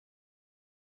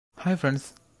Hi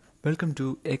friends, welcome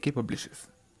to AK Publishers.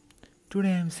 Today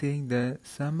I am saying the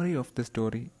summary of the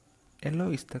story Yellow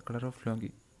is the Color of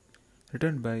Longing,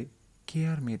 written by K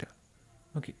R Meera.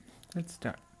 Okay, let's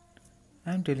start.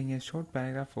 I am telling a short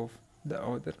paragraph of the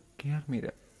author K R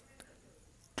Meera.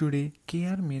 Today K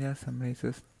R Meera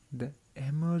summarizes the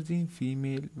emerging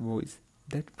female voice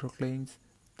that proclaims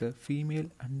the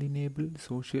female undeniable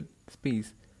social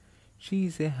space. She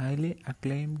is a highly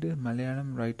acclaimed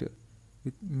Malayalam writer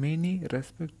with many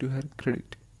respect to her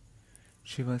credit.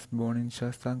 She was born in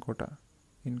Shastankota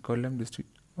in Kollam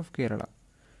district of Kerala.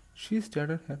 She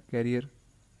started her career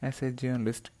as a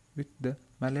journalist with the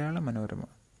Malayalam Manorama,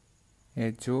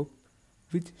 a job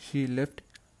which she left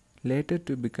later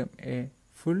to become a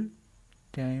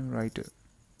full-time writer.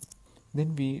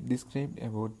 Then we described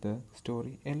about the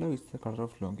story Yellow is the Color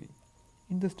of Longing.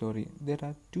 In the story, there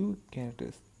are two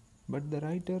characters, but the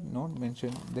writer not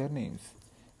mention their names.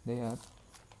 They are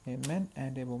a man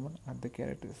and a woman are the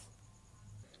characters.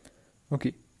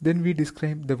 Okay, then we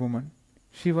describe the woman.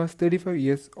 She was 35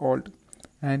 years old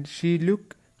and she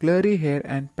looked clary hair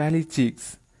and pallid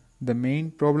cheeks. The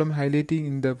main problem highlighting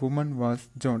in the woman was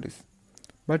jaundice.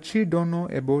 But she don't know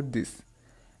about this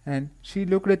and she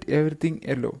looked at everything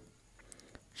yellow.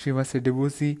 She was a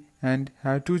divorcee and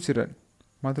had two children,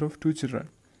 mother of two children,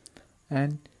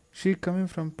 and she coming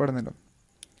from Padanalam.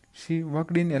 She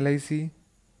worked in LIC.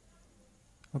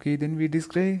 Okay, then we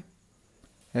describe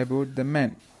about the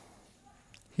man.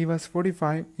 He was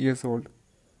 45 years old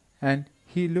and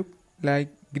he looked like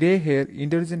grey hair,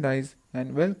 intelligent eyes,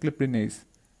 and well clipped nails.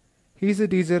 He is a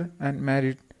teacher and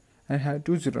married and had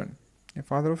two children. A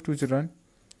father of two children.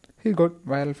 He got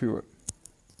viral fever.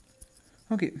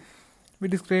 Okay, we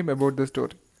describe about the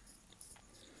story.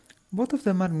 Both of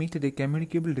them are meet at a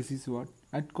communicable disease ward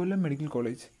at Kollam Medical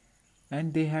College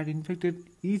and they had infected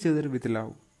each other with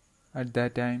love. At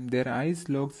that time, their eyes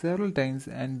locked several times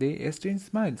and they exchanged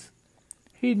smiles.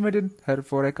 He invited her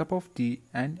for a cup of tea,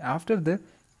 and after the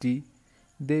tea,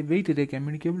 they waited a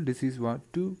communicable disease ward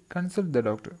to consult the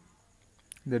doctor.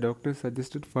 The doctor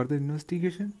suggested further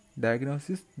investigation,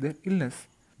 diagnosis their illness.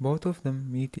 Both of them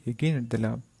meet again at the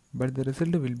lab, but the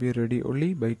result will be ready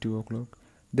only by 2 o'clock.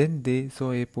 Then they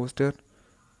saw a poster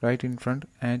right in front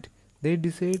and they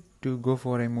decided to go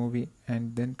for a movie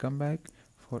and then come back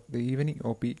for the evening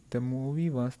OP. The movie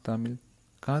was Tamil.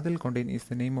 Kadal Contain is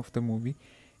the name of the movie.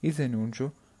 Is a known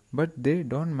show, but they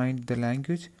don't mind the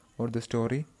language or the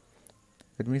story.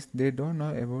 That means they don't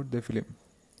know about the film.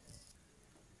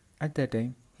 At that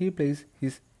time, he placed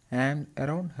his arms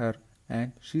around her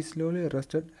and she slowly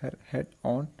rested her head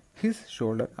on his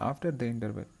shoulder after the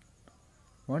interval.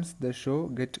 Once the show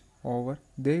gets over,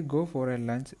 they go for a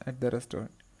lunch at the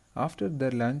restaurant. After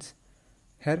the lunch,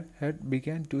 her head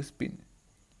began to spin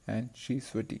and she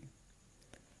sweaty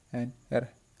and her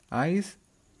eyes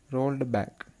rolled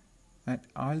back and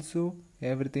also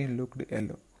everything looked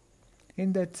yellow.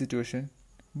 In that situation,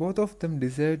 both of them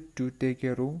decided to take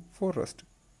a room for rest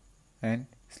and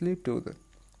sleep together.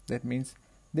 That means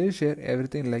they share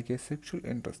everything like a sexual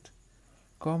interest,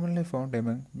 commonly found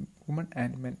among women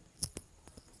and men.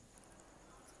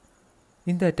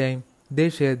 In that time, they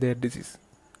share their disease.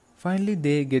 Finally,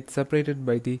 they get separated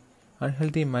by the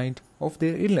unhealthy mind of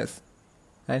their illness,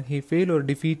 and he failed or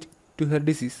defeat to her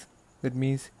disease. That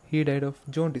means he died of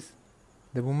jaundice,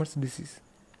 the woman's disease.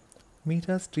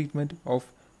 Meera's treatment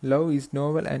of love is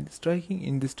novel and striking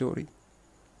in the story.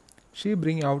 She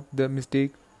brings out the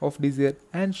mistake of desire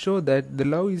and show that the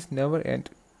love is never end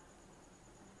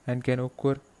and can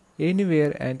occur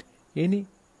anywhere and any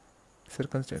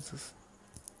circumstances.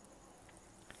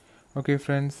 Okay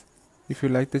friends, if you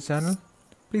like the channel,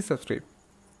 please subscribe.